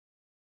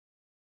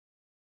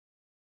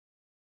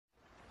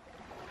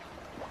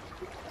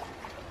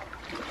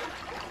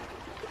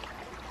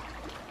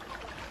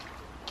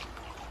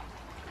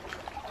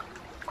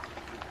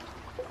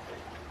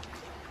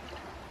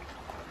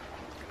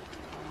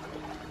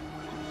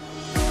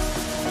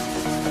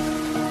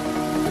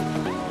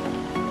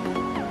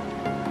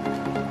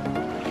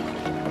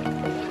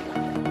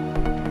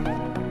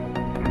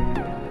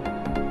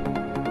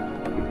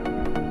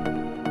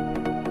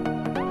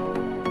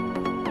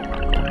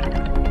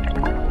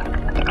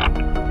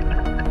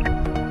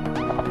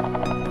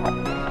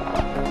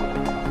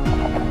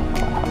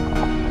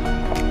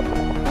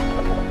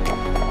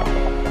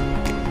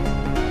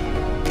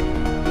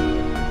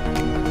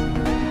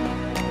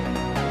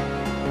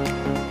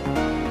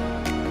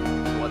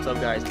What's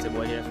up guys, it's your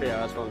boy here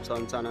Fayaz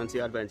from Sun and Sea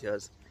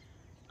Adventures,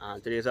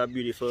 and today is a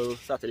beautiful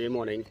Saturday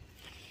morning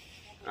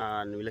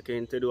and we're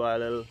looking to do a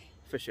little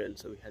fishing.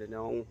 So we're heading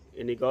down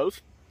in the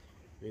Gulf.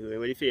 We're going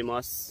with the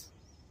famous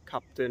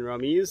Captain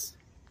Ramis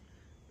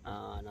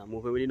and I'm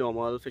moving with the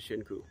normal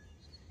fishing crew.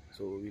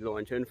 So we're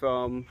launching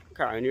from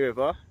Caroni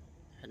River,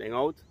 heading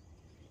out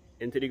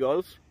into the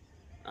Gulf,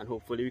 and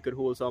hopefully we could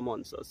hold some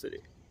monsters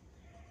today.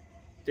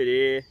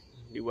 Today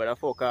the weather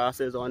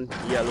forecast is on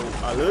yellow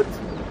alert.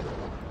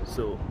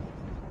 So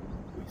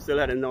we're still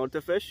heading out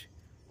to fish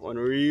on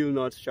Reel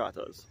Nutz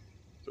Charters.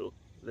 So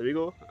there we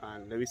go,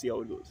 and let me see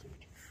how it goes.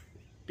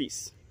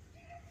 Peace.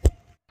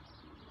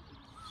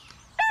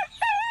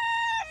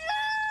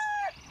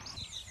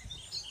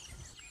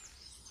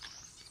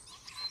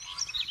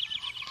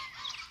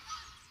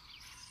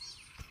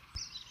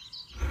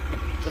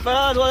 So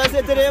fellas, what I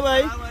say today,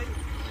 boy?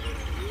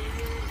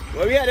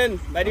 Where we heading?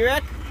 By the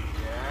wreck?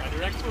 Yeah, the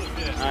wreck's full,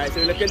 yeah. Alright,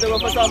 so we're looking to go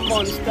for some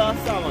monster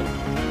salmon.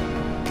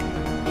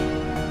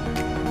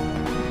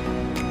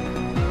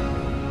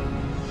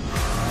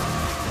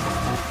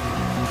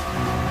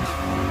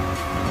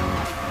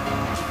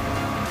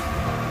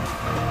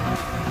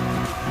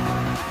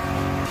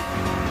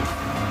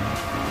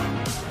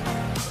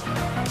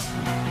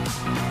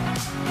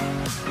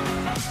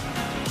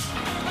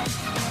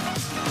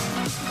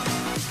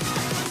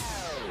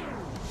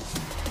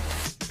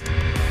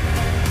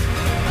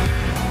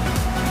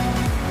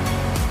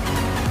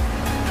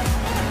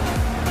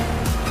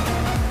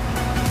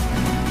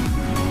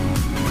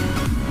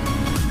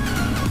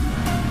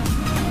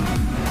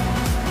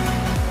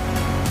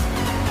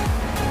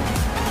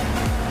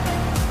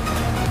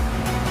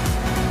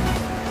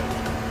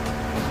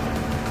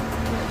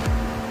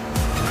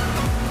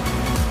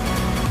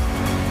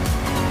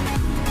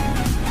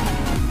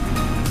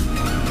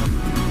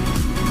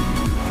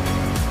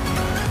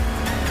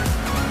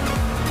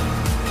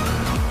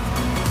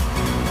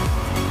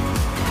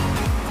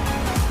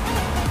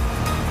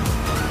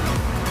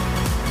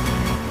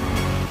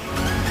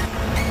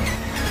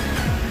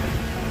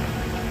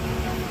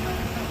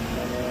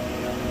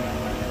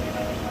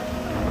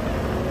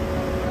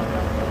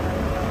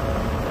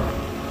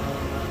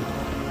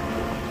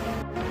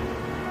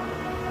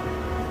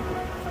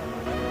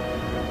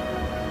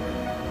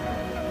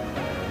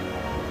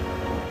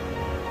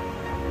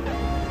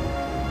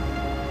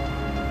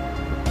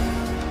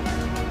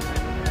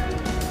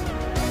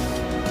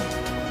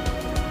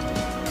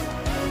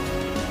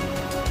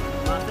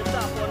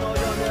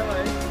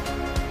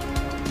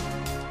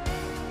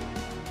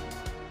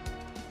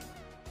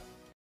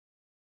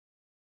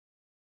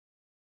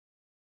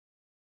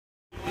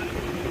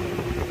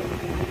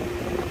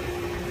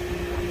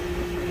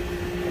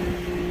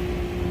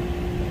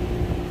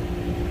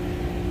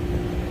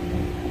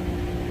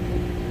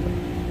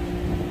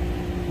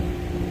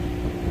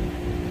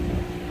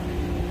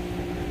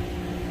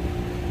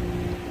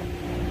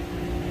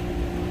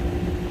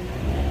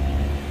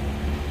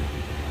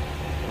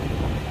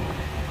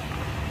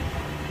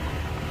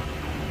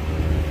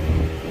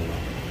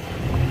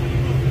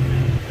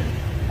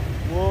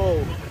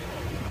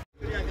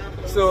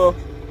 So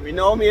we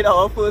now made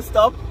our first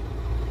stop.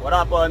 What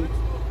happened?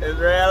 It's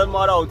real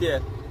mud out here.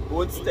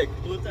 Boat stick.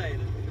 Low tide.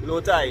 Low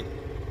tide.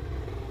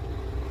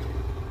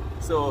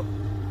 So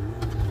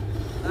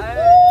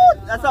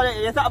that's all right.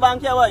 You start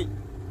bank here, boy.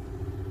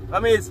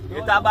 What means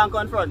you start bank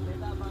on front.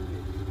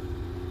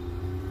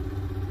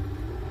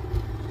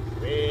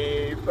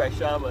 Way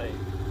pressure, boy.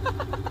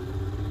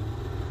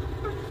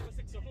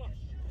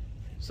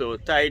 So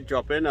tide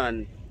dropping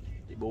and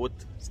the boat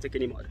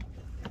sticking in the mud.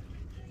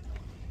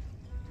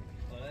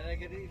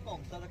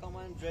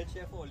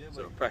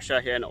 So pressure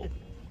here now.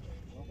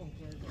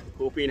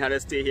 Hoping how to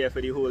stay here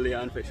for the whole day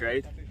and fish,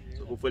 right?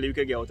 So hopefully we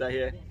can get out of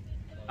here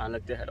and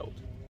look to head out.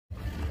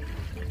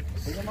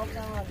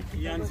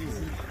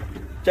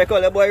 Check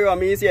out the boy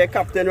Ramis here,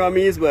 Captain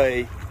Ramis,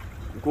 boy.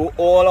 Go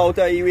all out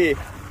of the way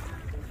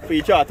for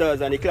the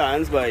charters and the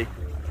clients, boy.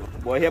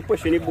 Boy here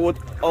pushing the boat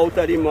out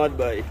of the mud,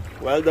 boy.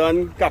 Well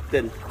done,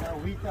 Captain.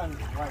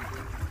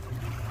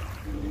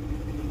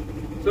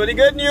 So the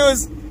good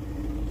news,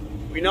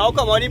 we now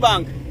come on the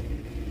bank.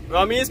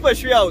 Ramis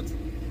push me out.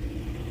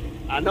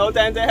 And now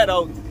time to head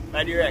out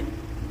by the wreck.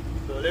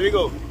 So there we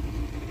go.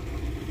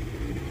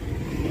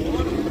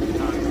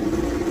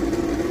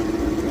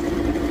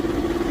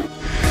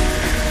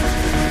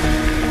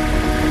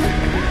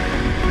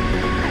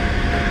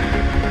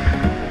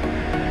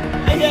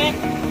 Hey there,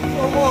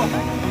 promo.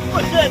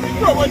 Push it,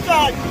 promo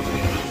charge.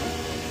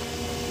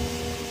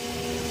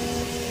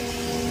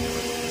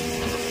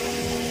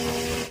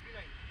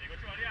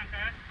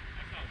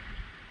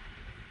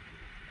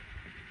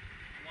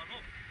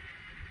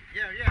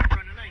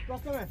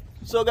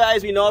 So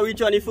guys, we now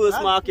reach on the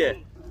first mark here.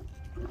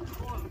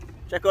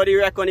 Check out the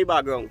wreck on the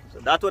background. So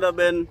that would have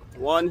been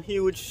one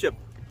huge ship.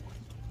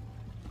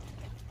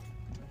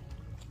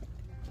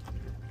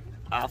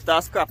 After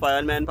scrap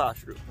iron men pass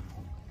through.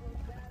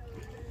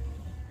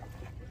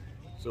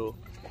 So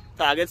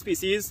target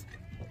species,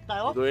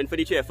 going for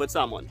the chairfoot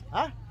salmon.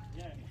 Huh?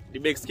 the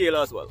big scale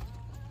as well.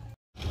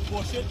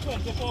 Bullshit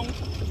 20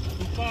 pounds,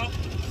 Luca,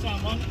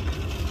 salmon,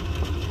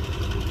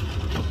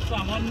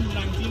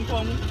 19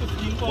 pounds,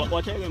 15 pounds.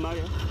 What check him,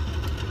 Mario?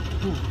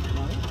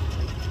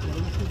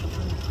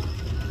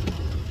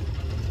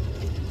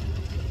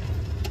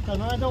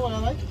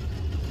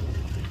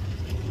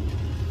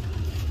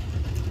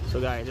 So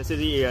guys, this is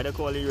the area they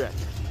call the wreck.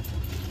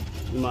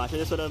 Imagine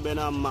this would have been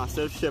a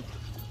massive ship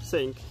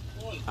sink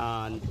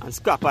and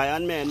scrap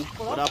iron men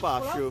would have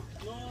passed through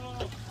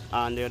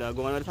and they would have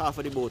gone with half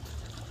of the boat,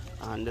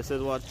 and this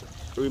is what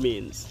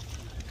remains.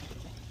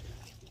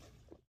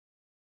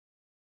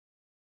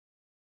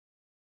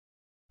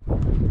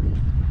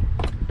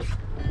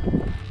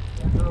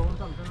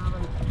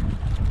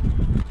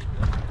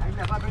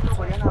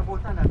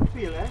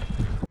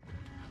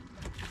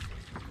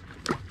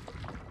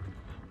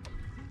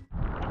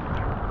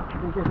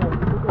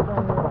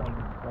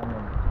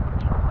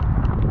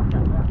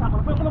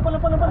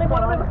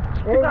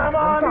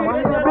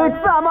 Big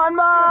salmon,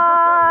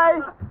 boy!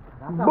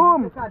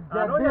 Boom!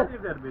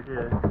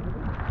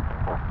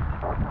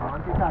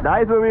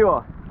 That is where we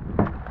were.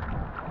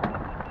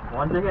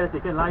 One thing is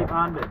taking live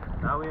on it.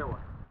 That way one.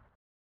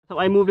 So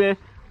I move there,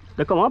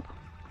 they come up.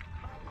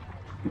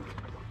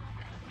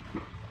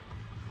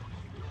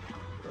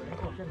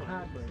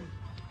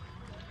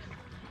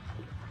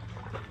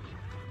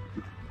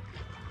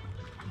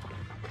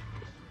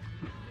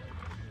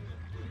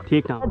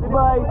 Take now.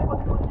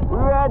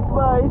 Red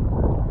boy.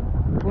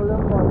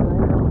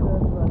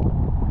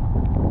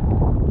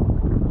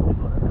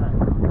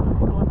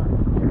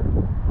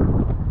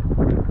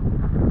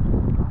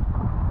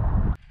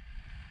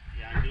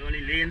 Yeah, the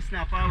only lane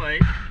snapper, boy.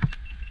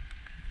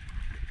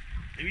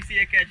 Let me see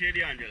a catch here,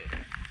 Angelo.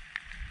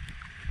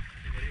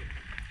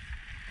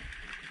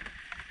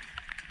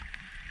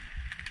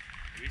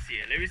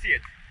 Let me see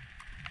it.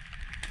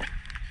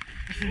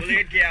 Hold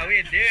it, get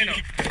away there now.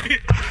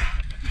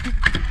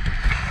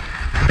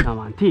 Come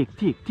on, take.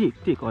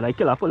 Oh, like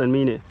killer pulling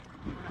me in it.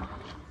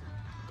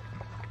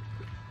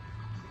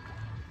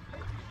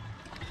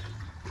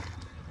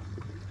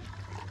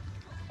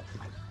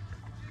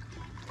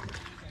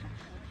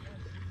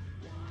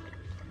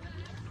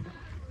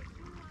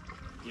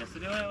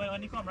 Yesterday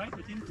when you come, right?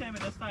 Within 10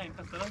 minutes time,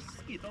 because they'll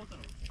skate out.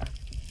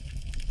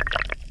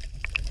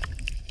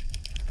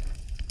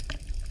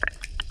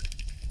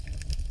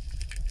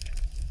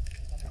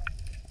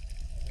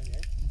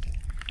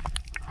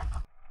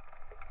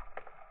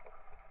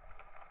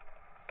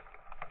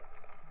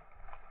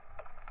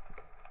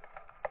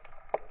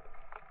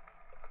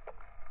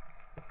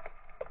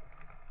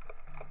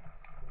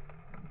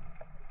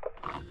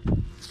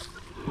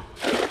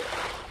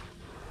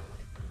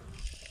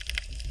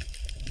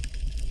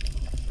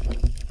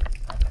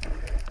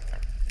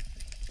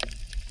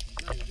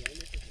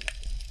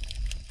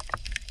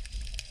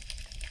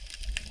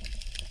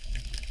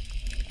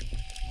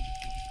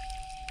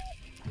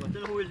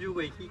 Who will you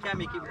wait? He can't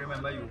make him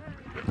remember you.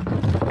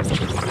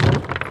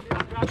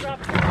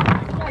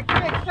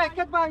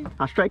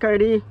 Strike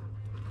already.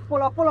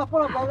 Pull up,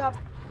 guys.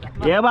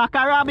 Yeah, but I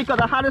can't because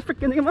I had this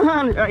freaking thing in my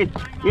hand. Right.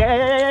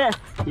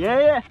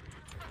 Yeah.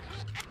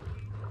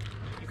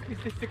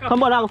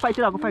 Come on, I'll fight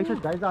it.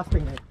 Guys are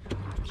stinging.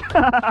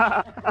 Guys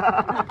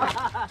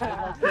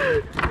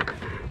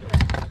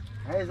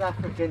are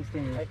freaking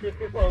stinging. I keep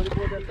people on the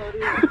boat and sorry.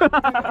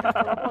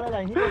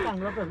 He can't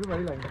grab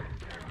everybody like that.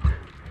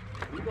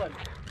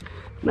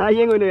 Nah,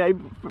 he ain't going to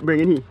bring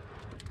it here.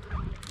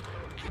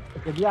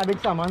 Could be a big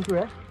salmon too,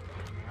 eh?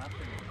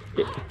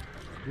 The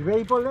way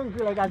he pulled in,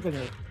 feel like that thing.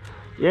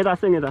 Yeah,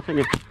 that's thing it.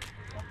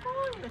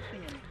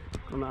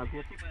 Come on,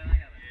 go.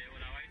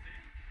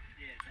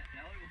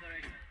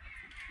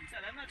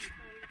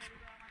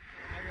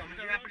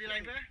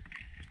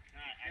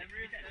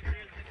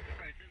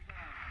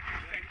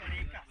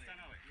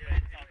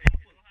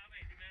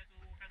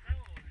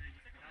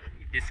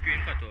 The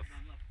screen cut off.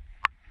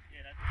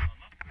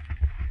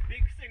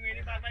 Big sting in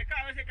the back. My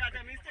car was a cat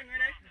and me sting with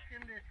it.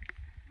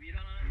 We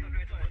don't know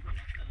right away.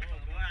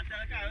 Oh, go and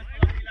tell the car, pull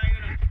up the line,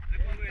 you know.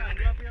 Pull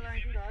up your line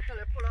too, now. Tell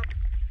it, pull up.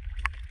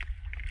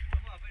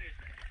 Come on, finish.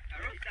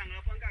 Carol, stand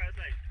up on Carol's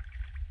side.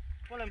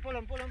 Pull him,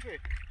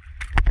 quick.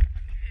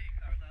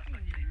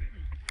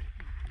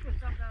 Twist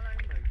up that line,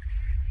 boy.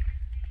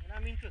 What I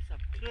mean twist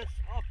up? Twist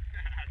up.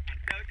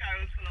 Tell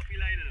Carol, pull up the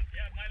line, you know.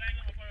 Yeah, my line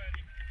is up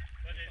already.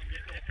 But it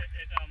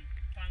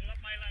fang up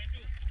my line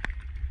too.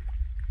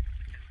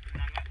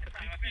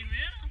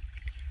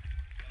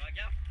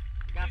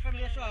 Gaff from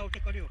there, so I'll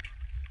take on you.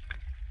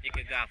 You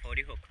can gaff for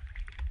the hook.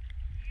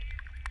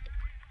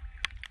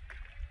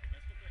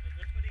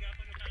 Let's put the gaff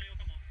on the carrier,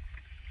 come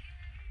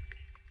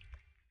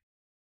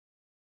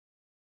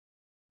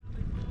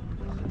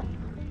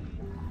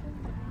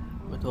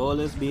on. With all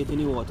this bait in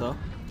the water,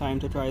 time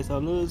to try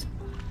some lures.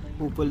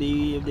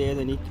 Hopefully if there's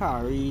any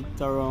carry,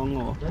 tarong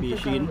or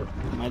fishing,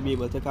 might be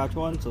able to catch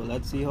one, so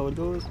let's see how it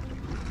goes.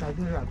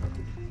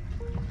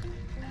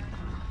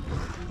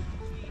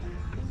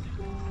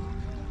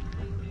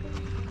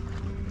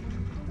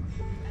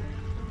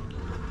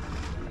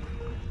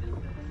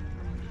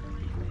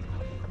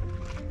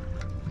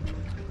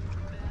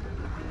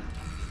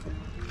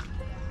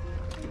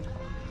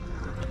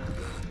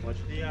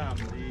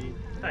 the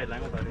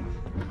sideline of it.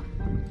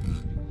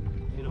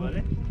 You know what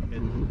it?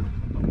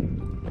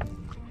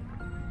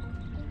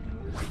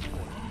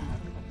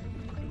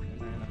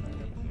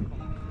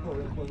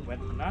 Wet,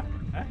 nah?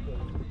 Huh?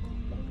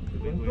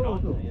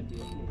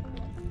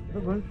 Nó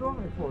vẫn strong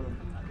hay phổ lắm.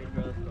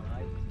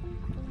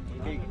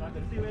 I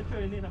can see where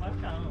you're in the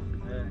channel.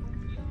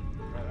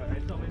 I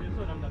saw when you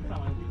saw them that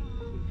sound.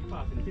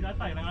 See that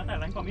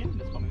sideline come in?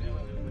 Just come in.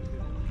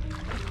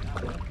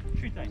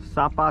 3 times.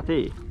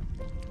 Sapati.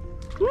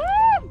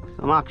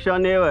 Some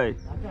action there, boy.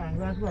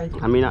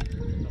 I mean,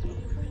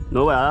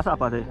 no way, that's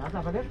Sapati.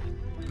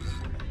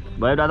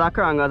 But if that's a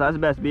Krangas, that's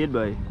best bait,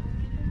 boy.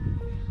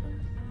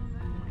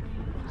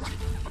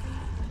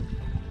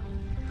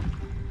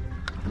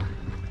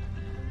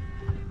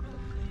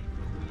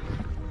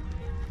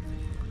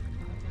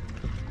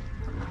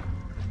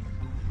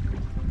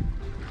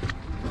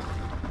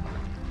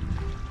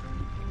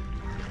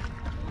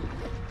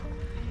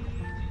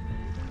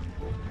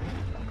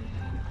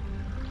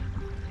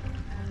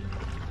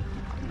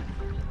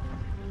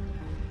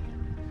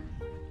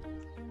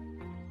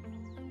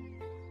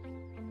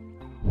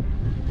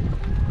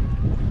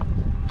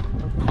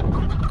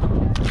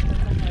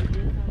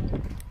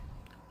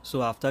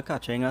 So after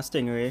catching a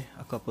stingray,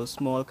 a couple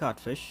small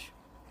catfish,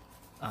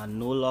 and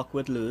no luck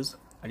with lures,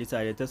 I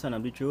decided to send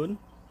up the drone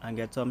and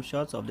get some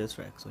shots of this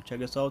wreck. So check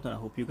this out and I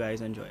hope you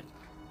guys enjoy it.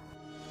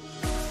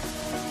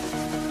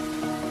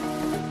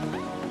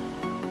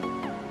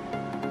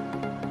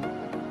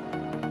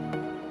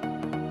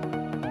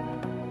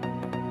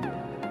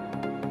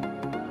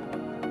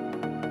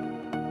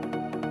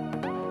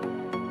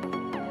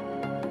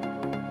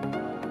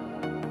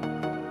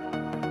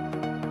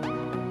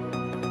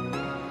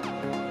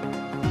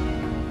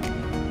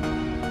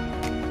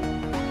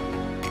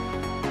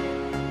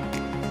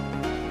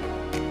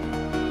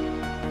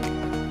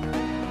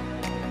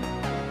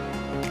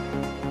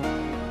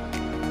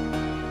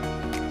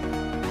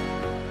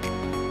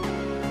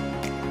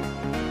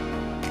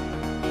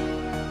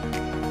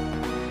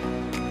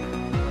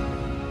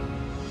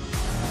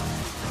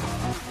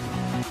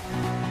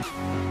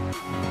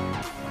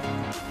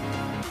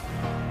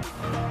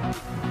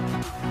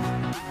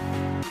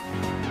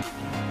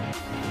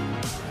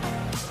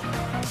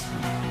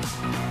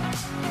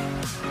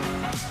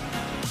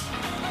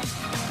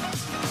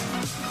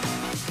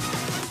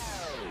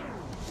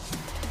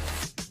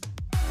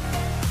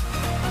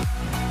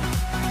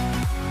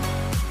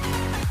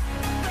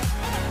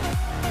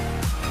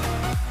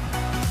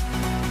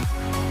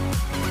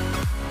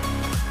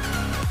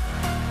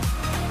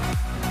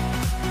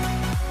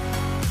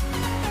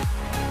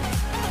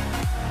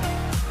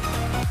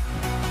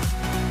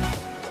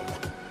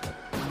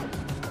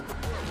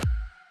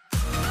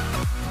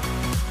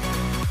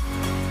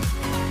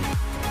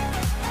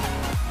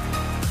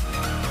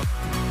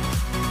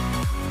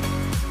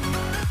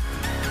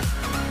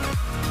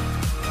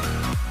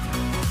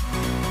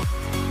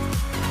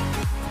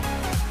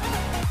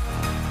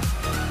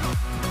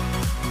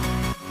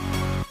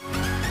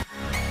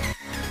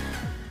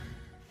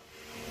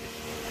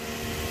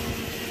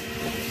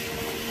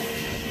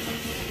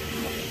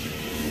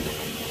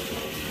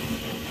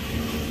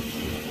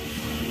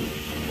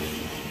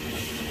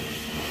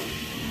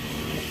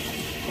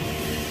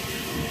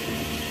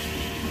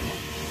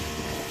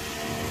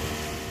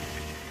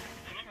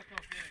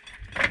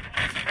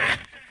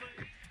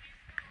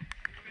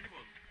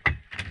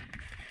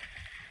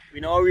 We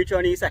now reach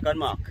on the second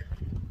mark.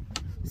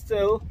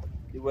 Still,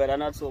 the weather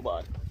not so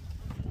bad.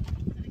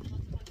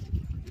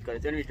 Because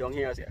it's in the down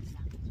here yet.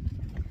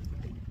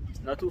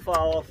 Not too far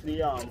off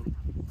the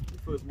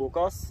first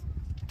bocus.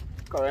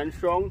 Current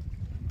strong.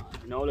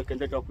 Now looking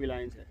to drop the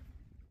lines here.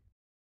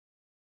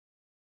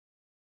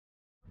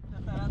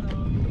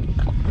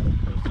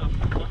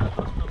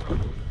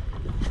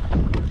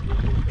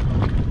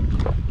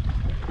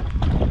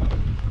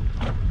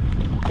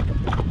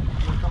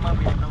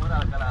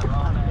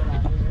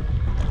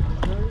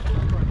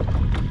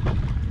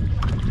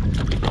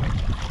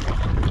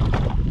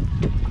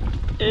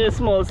 A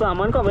small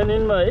salmon coming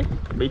in, boy.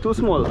 Be too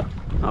small.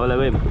 How will I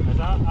win?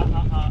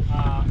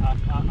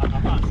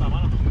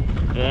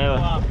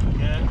 Yeah.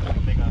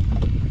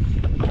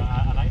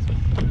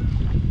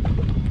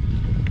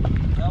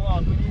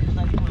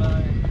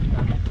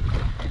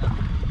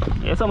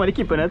 Yeah, somebody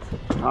keeping it.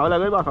 How will I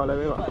go back? How will I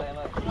go back?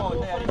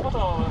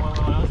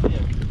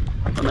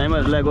 And I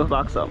must let go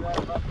back some.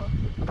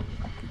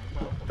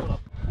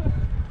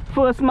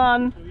 First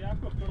man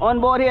on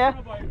board here.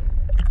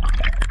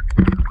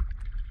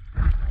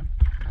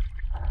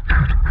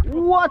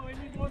 What?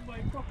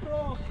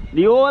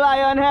 The old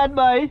iron head,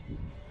 boy.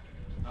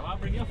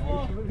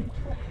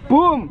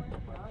 Boom!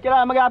 Get out,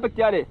 I'm gonna pick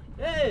you.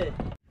 Hey!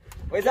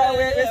 Where's that?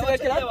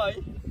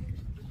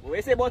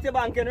 Where's about your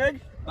banking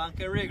rig?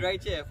 Banking rig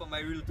right here for my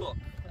real talk.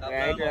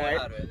 Right.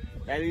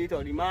 Real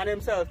talk. The man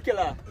himself,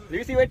 killer. Do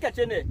you see where it's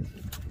catching it?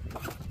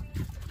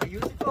 You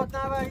see caught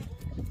now, boy?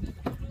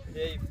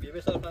 Hey, give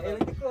yourself another.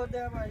 Hey, caught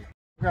there, boy.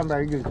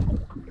 Very good.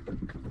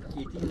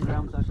 18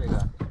 grams of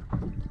sugar.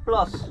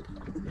 Plus.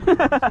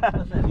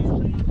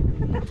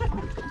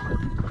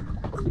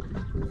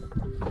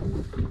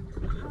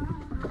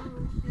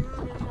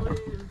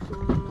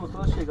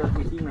 Chega a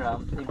 18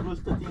 grams, tem plus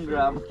 13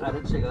 grams,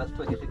 added chega a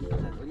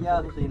 26%.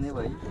 Yeah, so in a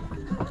way.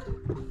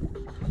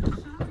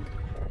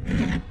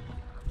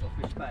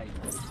 Fish pie.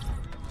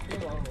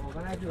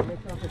 When I do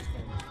next time,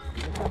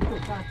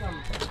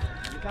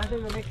 you can't do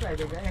the next time,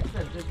 they're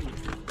expensive.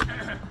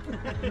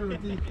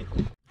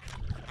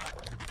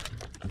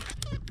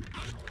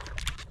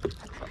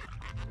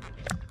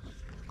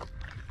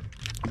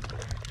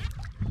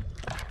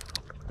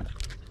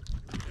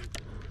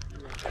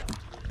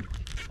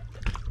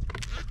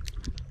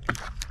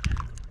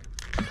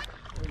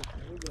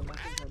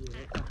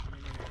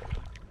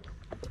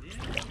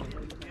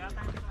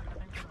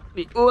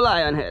 The old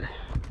iron head.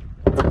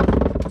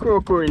 Crow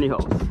in the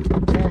house.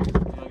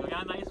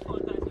 Yeah, nice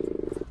fun.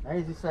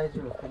 Nice this side,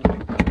 you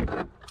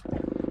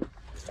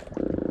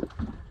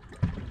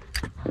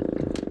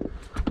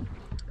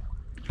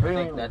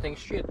That thing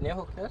straight near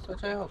hook, that's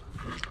what I hook.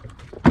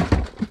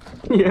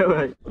 Yeah,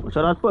 right. What's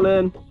that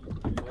pulling?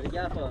 What do you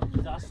got for?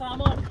 Is that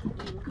salmon?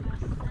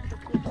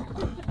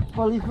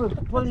 Fully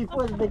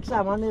big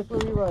salmon there for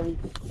you, boy.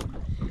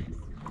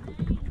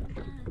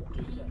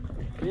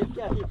 Big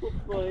catty hook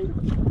boy.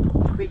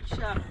 Big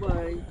shark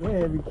boy.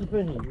 Yeah, we keep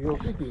it, you'll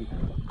keep it.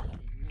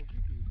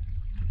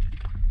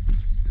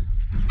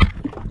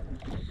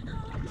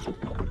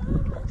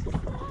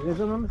 There's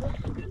a number?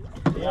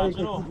 Yeah,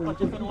 you know, but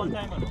you can one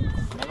time. I'm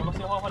going to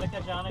say, how will I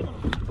catch Johnny?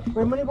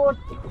 Where many boat?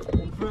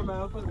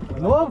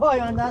 No boy,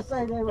 on that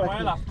side there, boy.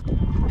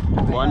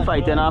 One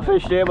fighting our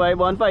fish there, boy.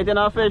 One fighting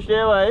our fish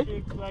there, boy.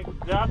 Shakes like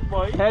that,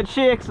 boy. Head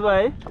shakes,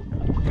 boy.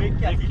 Big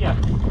cat.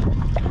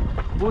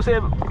 Who say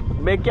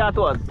big cat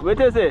was?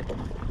 What is it?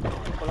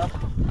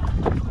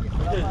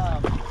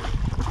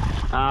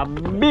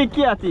 Big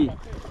catty.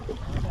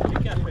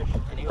 Big catfish.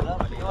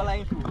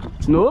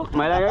 No,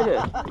 my line right there.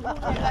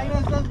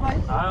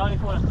 I only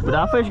want. But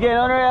that fish getting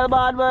on real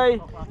bad, boy.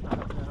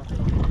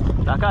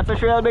 That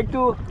catfish real big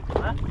too.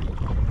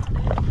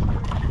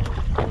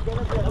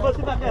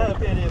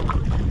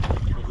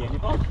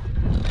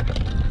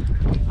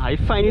 I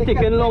find it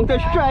taking long to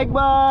strike,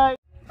 boy.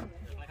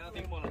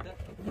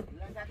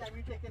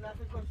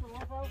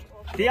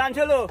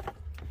 D'Angelo,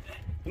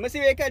 let me see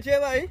where you catch it,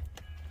 boy.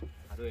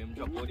 I do him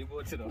drop all the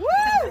boats, you know.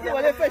 Woo!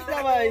 What a fish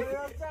now, boy.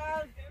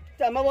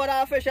 Tell me about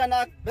that fish and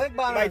that Big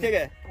bang. bite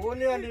again.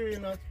 Only on the Reel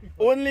Nutz.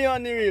 Only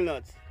on the Reel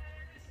Nutz.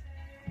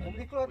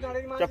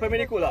 Drop him in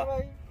the cooler.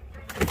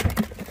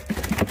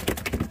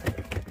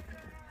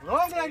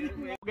 Long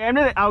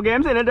like Our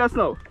game's in it just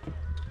now.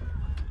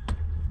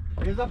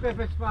 There's a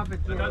perfect spot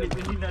between. I don't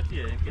even need that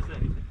here in case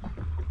anything.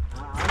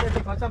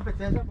 I got some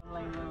pictures.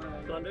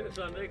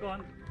 Sunday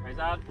gone. Is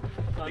that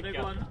Sunday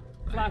gone?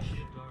 Flash.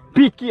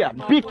 Big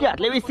cat.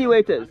 Let me see where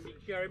it is.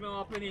 Carry me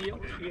up in here.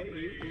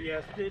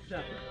 Yes, this.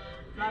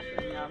 Flash.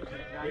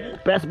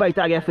 Best bite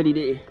I get for the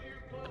day.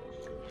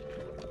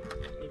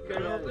 You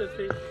carry up the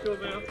fish, show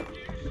me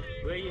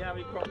where you have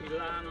the crocky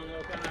land and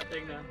all kind of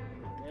thing there.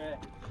 Yeah.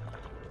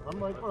 I'm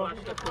going Flash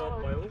the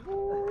top, boy.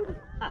 Woo!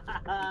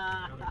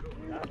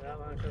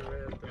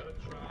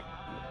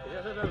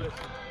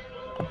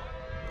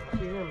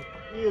 See him.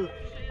 Eel.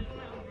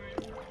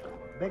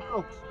 Big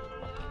oaks.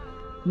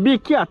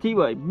 Big catty,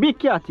 boy. Big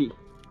catty.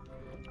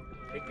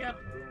 Big cat.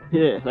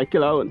 Yeah, like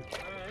killer one.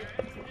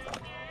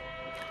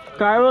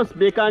 Carlos,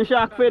 bacon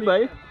shark fin, boy.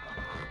 You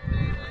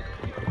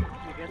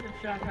get the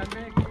shark and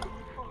make.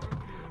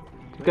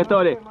 Get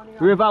out there.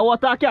 River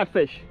water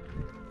catfish.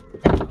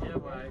 Yeah,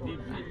 boy.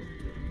 Deep fish.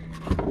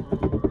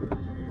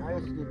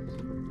 Nice dips.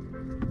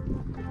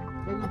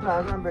 Take the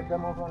flowers and break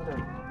them off on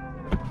there.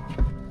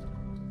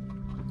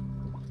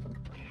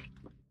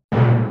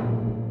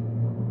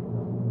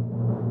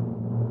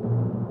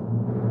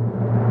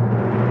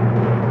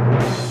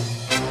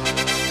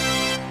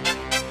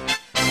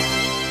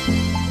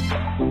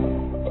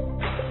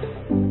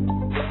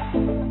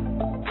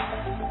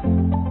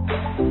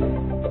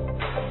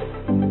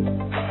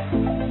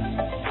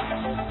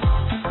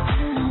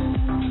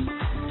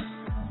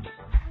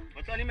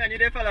 Menu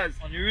there, fellas.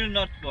 On the Reel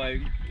Nutz boy.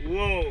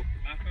 Whoa.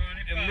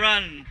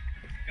 Imran.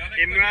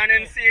 Imran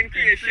Insane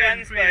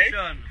Creations, boy. Big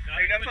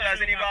Big them fellas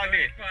in the bag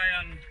there.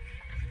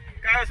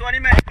 Carlos, what do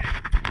you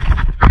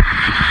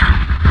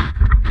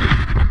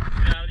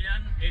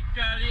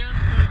Italian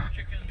herb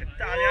chicken.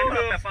 Italian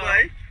herbs,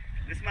 boy.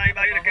 This my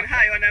bag looking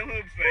high on them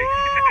herbs, boy.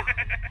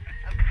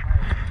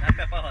 That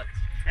pepper hot.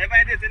 Hey,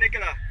 buy this,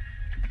 Nicola.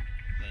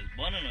 Well,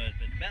 one and it's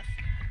the best.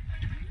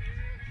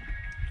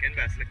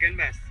 Looking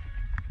best.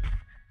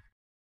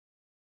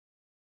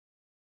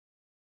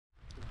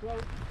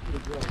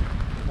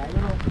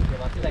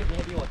 Like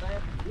heavy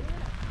water.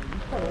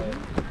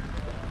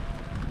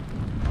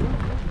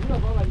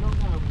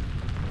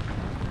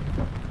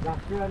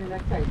 Last year on the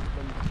next side.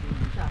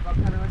 Sharp up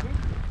kind of thing.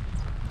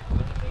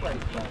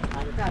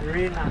 And that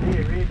rain now,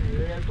 rain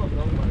come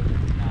down, boy.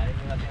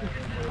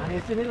 And you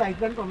see the light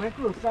gun coming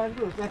closer and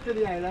closer to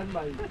the island,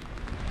 boy.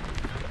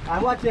 I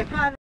watch your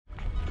car.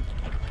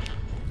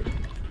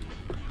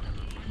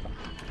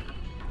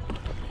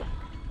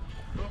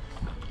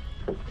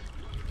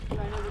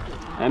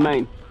 Hey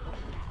mine.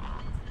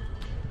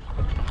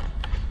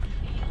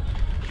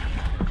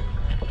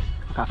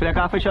 I feel like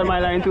I fish on my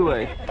line too,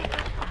 boy.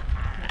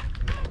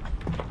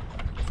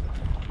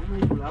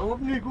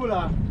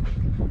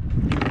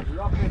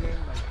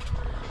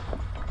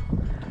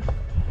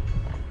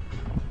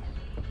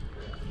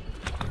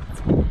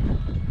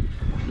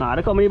 Nah,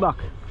 they're coming back.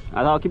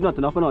 I'll keep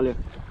nothing up and all here.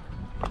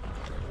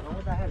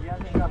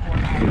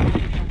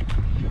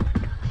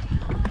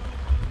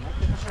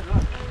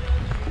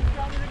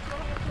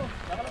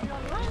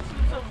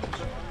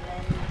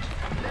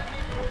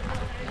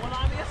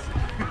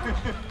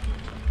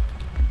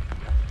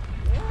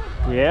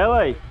 Yeah,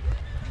 boy.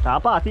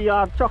 That party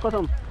are chuck or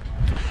something.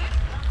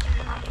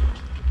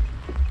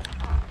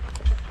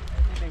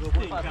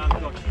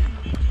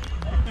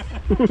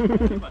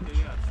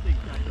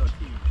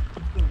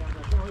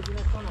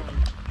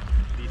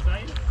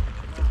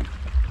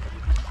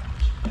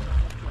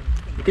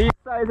 Key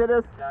size it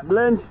is,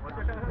 blend.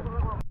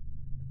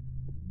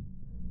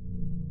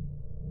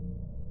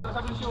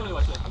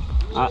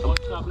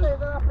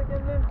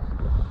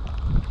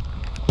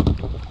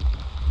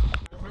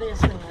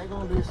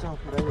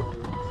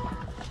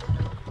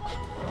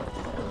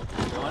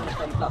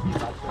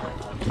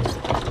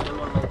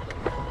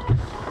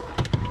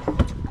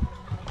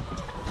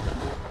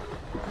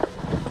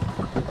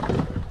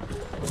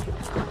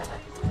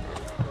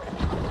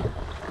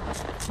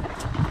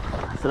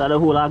 So that's a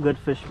whole lot of good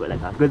fish, but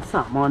like a good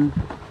salmon,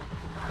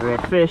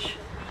 redfish,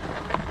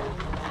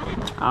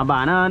 a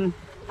banana.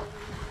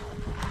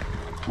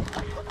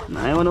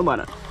 Nah, I want no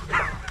banana.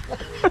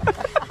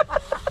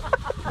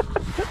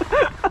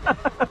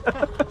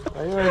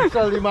 I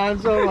sell the man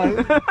so man.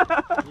 The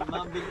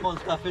man big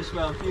monster fish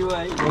from few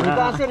way. You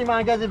can't say the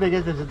man gets the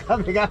biggest fish. It's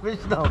not bigger fish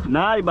now.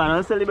 Nah, the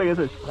banana still the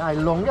biggest fish. Nah,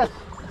 the longest.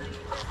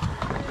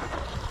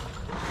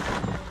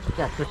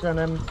 Catfish and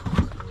them.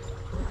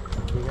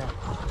 Bigger.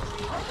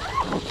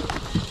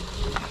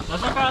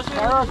 That's not fast.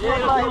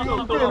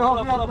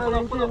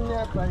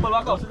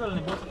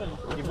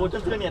 The boat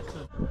is doing it.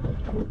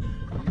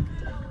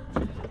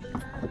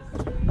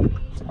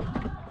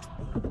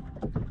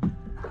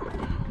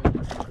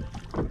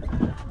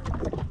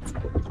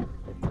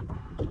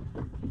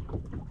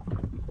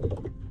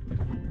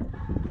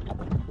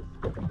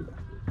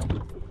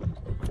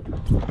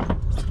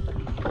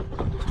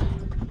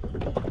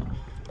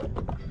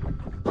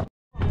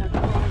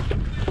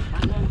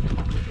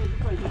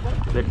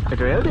 It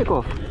rail take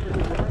off.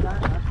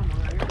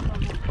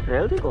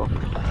 Rail take off.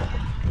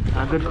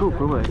 A good cook,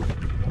 boy.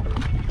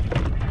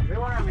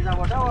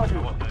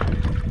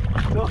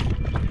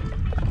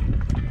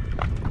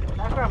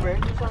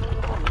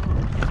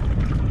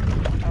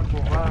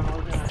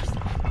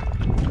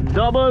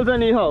 Doubles in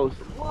the house.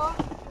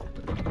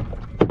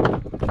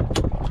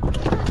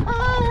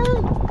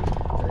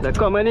 They're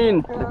coming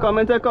in. They're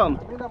coming to come.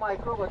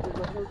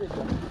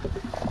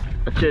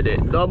 Check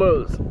it.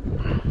 Doubles.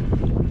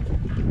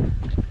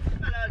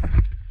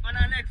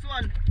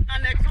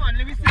 Next one,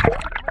 let me see.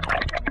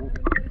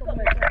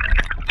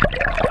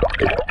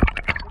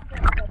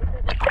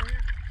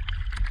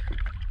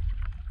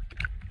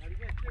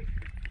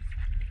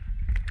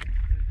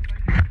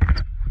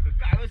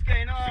 What's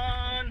going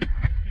on?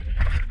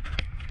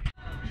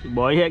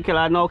 Boy here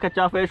killer now catch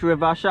a fish,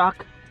 river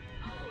shark.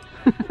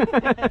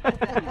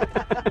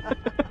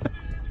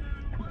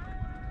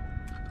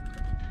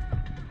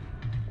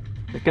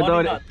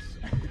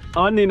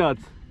 On the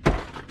nuts.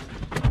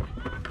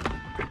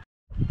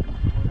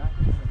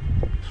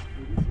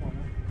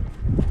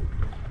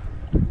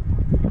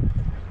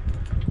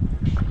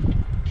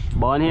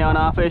 Born here on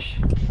our fish.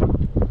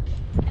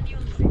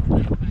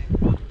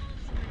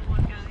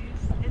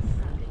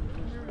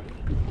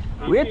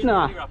 Wait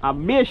now, a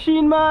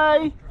machine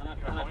boy.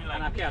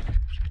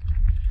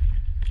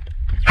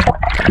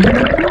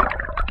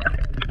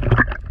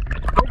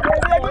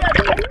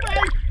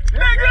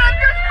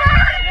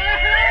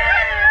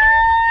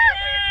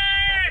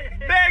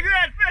 Big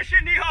red fish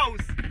in the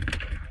house.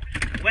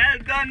 Well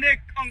done, Nick,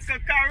 Uncle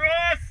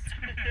Carlos.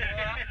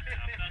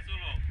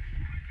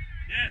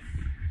 Yes.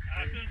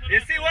 You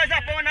see what's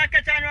up when I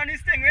catch and run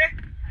this thing, eh?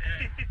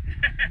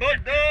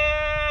 But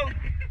though.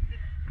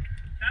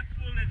 That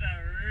pool is a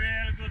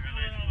real good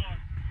pool.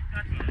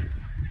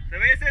 So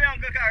where you say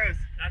Uncle Carlos?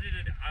 That is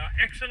an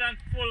excellent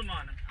pull,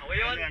 man.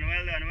 Well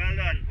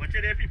done. Watch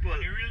it there, people. The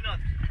real nut.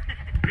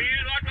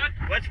 Real what?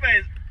 Watch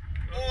guys.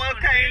 All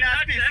kind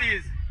of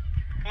species.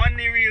 On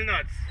the real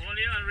nuts.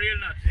 Only on real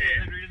nuts.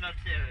 Yeah. Real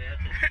nuts here.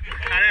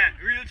 And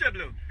real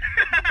chiblo.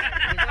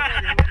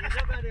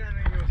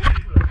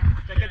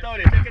 Check it out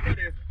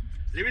there.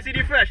 Let me see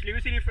the fresh.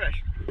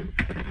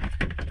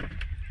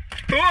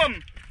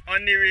 Boom!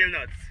 On the real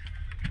nuts.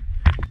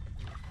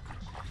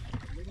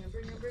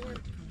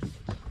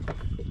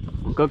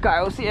 Uncle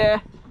Carlos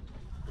here.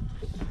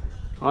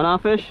 On our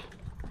fish.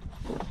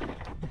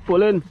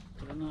 Pull in.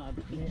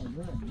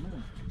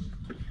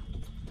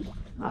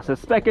 I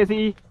suspect it's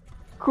the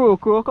crow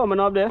coming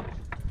up there.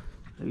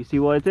 Let me see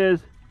what it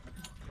is.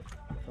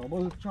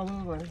 Trouble,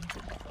 boy.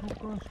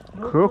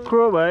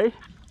 Crow, boy.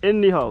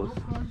 in the house.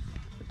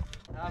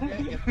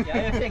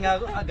 Yeah, you're saying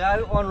a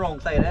guy on wrong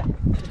side, eh?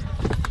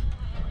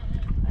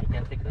 I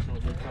can take the two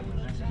from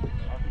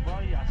Boy,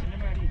 I see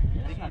them already.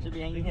 It's not to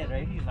be hanging here,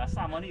 right? That's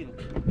salmon.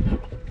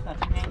 It's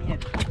not to be hanging here.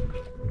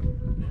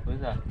 What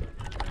is that?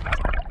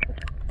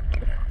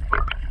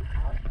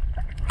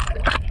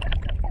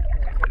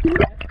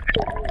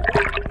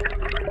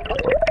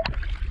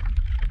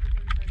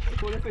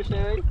 Pull the fish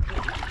there, right?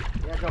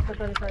 Yeah, drop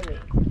it on the side.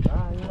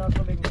 Ah, you're not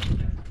so big.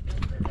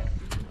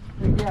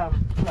 Yeah,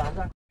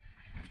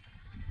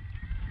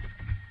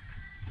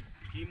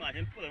 Can you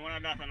imagine pulling one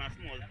of that on a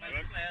small rod?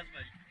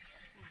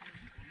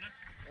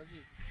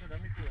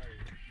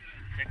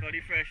 Check out the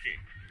fresh day.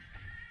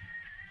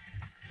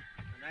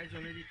 Nice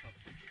only the top.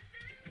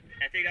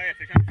 I take that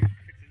fish and fix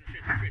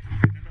it up there.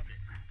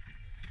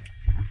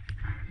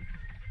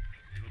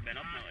 It will bend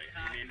up now,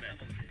 the main bend.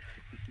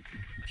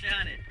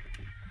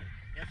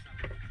 Yes, sir.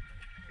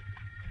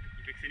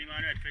 You fix any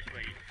man red fish for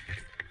you.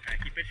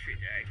 Keep it straight,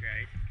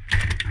 right?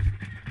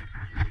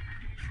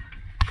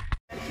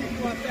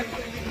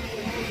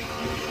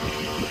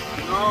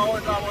 Now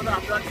it's almost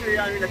after 3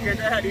 and we look at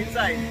the head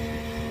inside.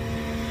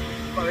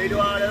 But we do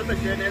a little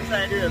fishing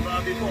inside the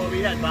river before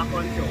we head back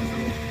on shore. So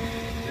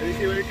let me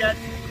see what we catch.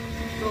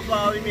 So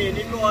far we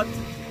mainly caught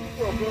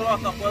a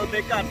couple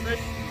big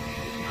catfish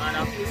and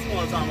a few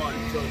small salmon.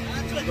 So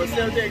we'll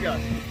still take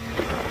that.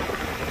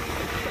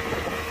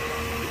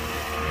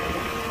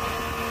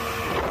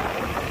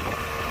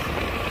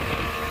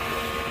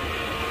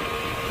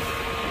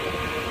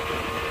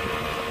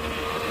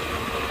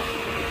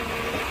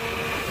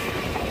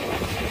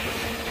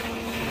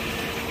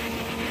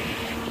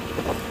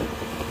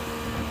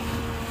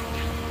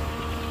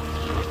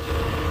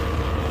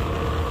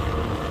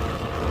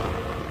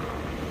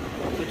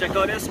 Check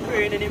out this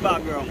crane in the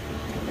background.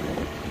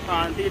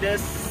 Can't see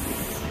this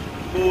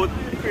boat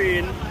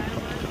crane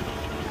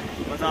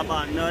was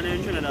abandoned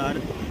in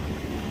Trinidad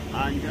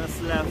and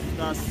just left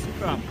as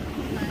scrap.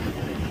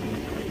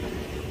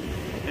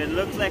 It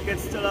looks like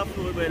it's still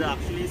afloat, but it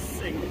actually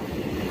sinks.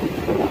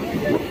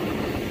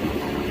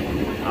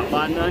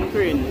 Abandoned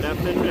crane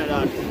left in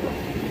Trinidad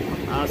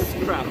as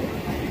scrap.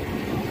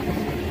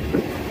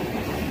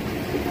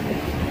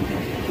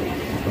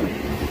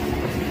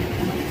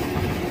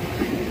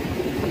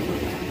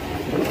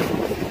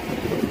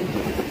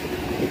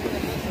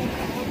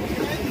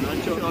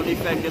 What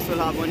effect this will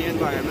have on the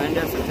environment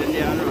that's sitting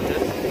there and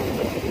rotted.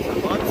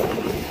 But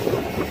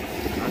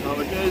that's how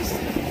it is.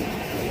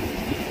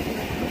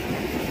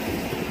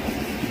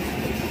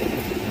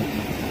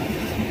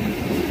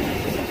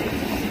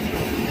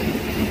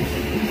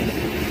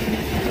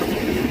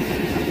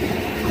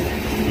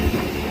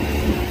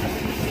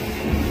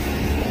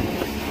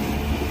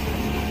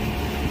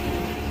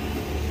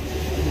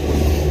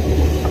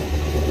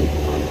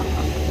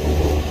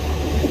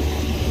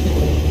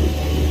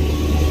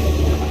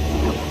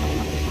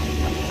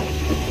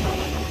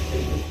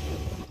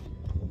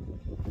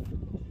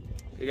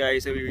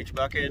 Guys, so we reach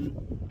back in.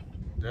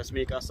 Let's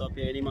make us up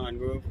here in the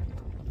mangrove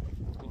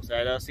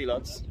outside our sea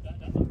lots.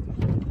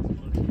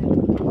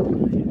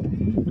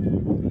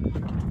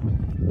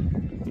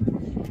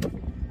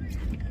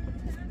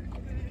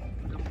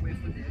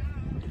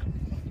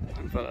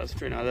 And fellas,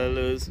 train our little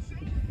lures.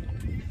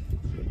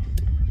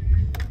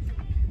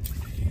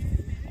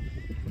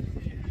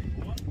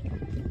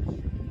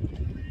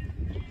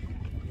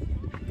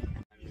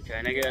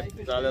 Kind of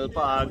get our little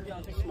pag,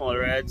 small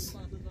reds,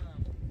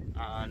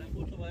 and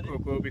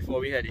cocoa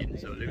before we head in.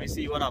 So let me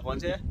see what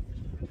happens here.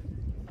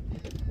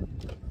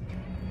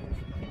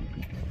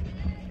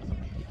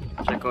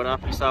 Check out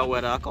that piece of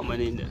weather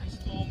coming in there.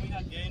 Storm we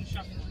had getting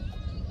shot.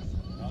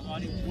 That was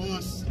one of the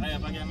worst I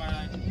ever get in my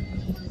life.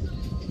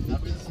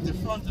 That was the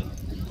front.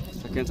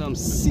 Expecting some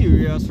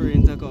serious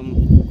rain to come.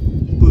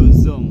 Boom.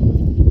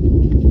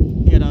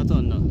 Hear that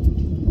thunder.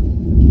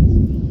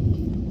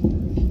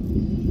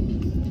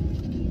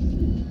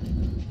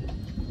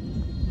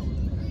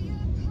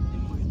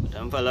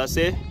 Them fellas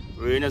say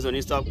rain has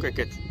only stopped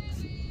cricket.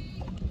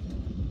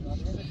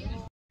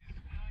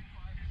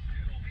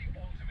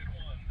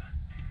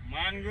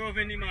 Mangrove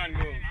in the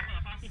mangrove.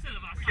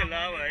 Killer,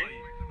 right?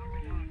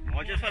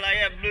 Watch this fella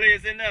here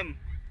blazing them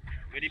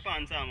with the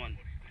pan salmon.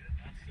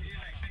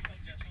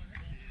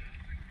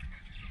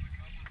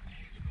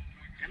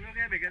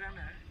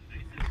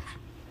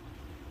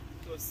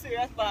 So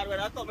serious bad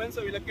weather coming,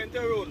 so we looking to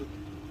roll.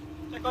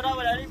 Check out that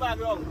weather in the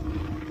background.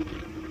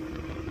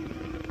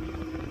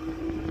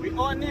 We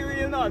on the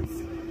Reel Nutz,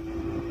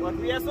 but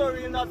we are so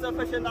Reel Nutz are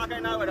fishing that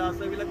kind of weather,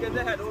 so we looking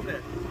to head over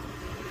there.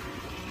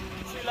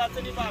 See lots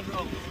in the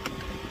background.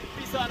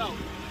 Peace on out.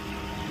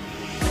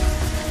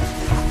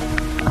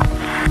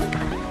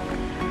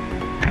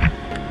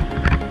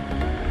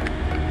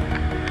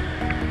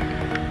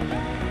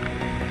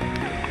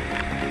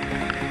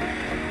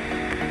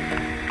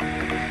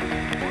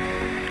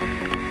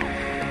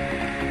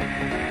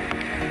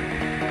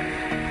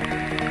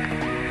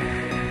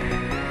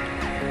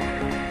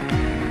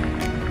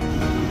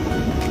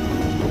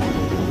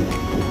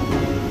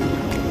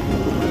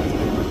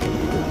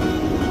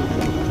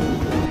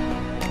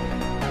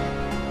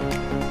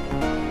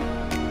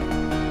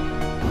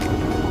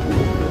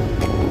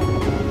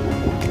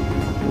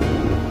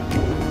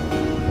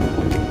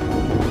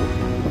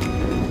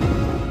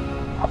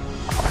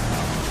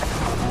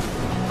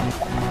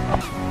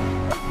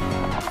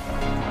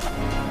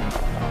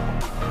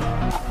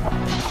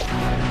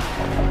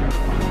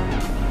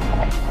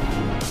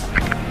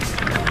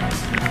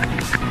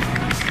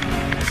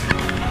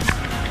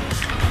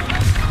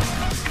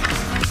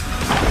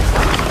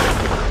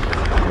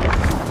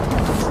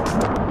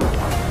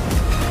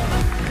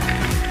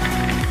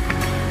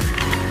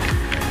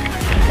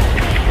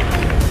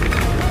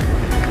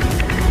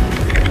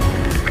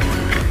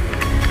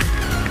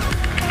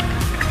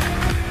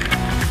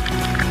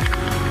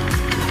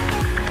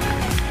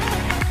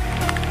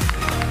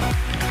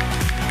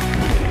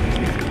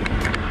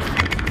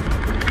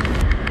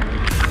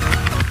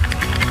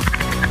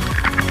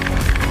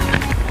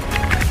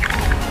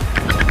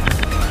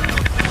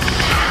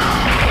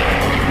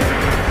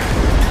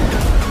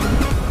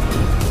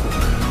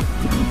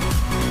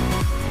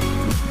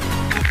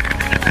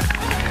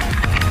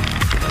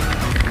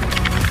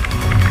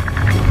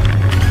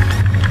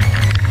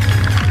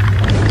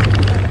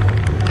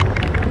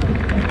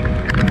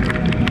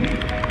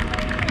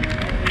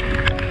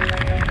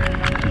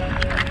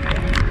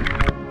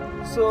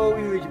 So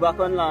we reached back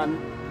on land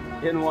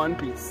in one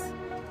piece.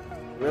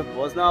 It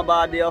was not a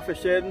bad day of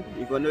fishing,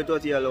 even though it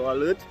was yellow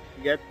alert.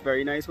 We get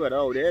very nice weather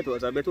out there. It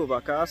was a bit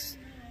overcast,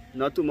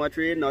 not too much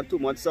rain, not too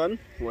much sun.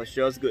 It was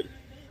just good.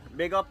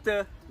 Big up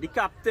to the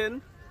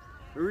captain,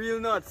 Reel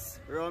Nutz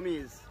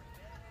Charters.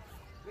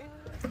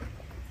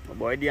 My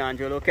boy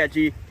D'Angelo catch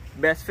the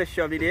best fish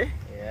of the day.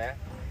 Yeah.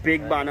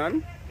 Big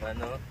banan.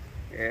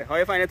 Yeah, how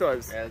you find it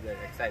was? Well good,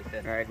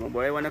 excited. Alright, my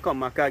boy wanna come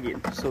back again.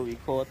 So we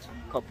caught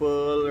a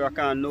couple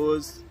rakan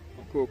nose,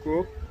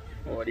 croco,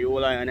 or the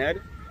old lionhead,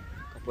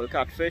 a couple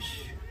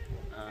catfish,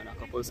 and a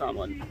couple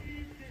salmon.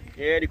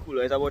 Yeah, the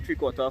cooler is about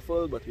 3/4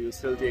 full, but we will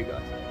still take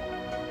that.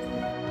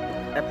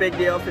 Epic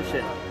day of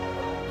fishing.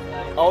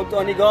 Out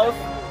on the Gulf,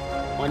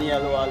 on the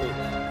yellow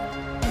alert.